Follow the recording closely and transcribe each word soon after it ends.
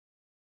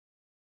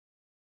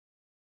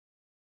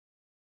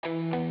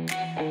Why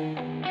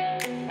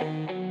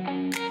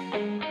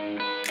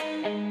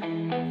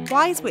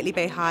is Whitley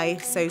Bay High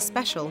so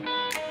special?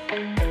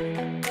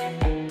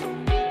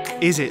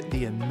 Is it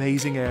the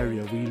amazing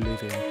area we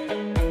live in?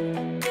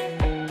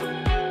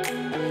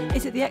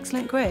 Is it the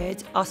excellent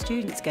grades our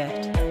students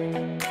get?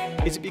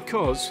 Is it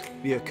because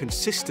we are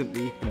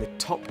consistently in the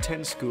top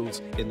 10 schools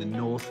in the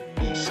North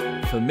East?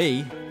 For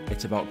me,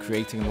 it's about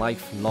creating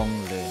lifelong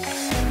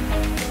learners.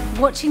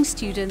 Watching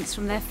students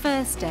from their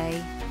first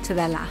day to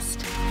their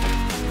last.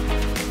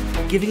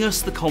 Giving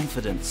us the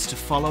confidence to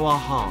follow our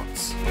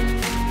hearts.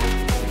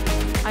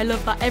 I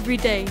love that every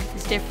day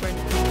is different.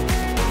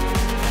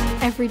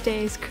 Every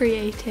day is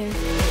creative.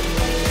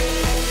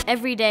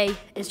 Every day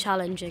is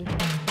challenging.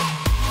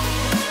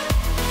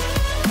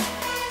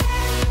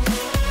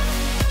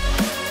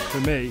 For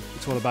me,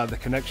 it's all about the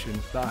connection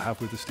that I have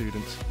with the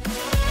students.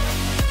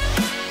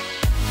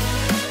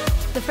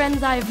 The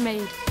friends I have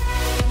made.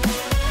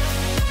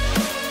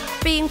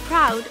 Being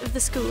proud of the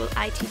school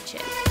I teach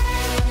in.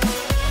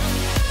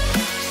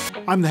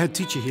 I'm the head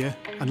teacher here,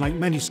 and like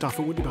many staff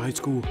at Whitley Bay High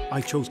School,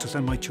 I chose to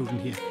send my children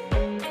here.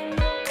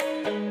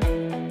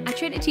 I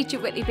trained to teach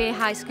at Whitley Bay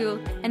High School,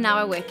 and now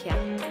I work here.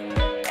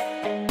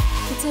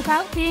 It's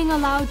about being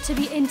allowed to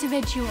be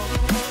individual.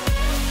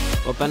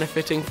 Or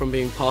benefiting from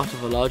being part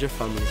of a larger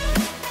family.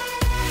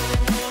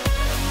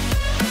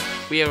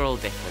 We are all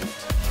different.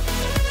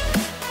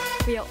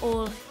 We are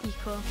all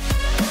equal.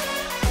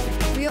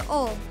 We are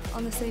all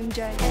on the same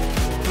journey.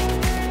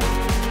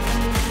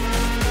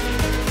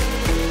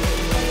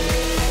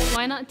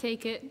 Why not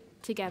take it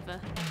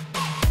together?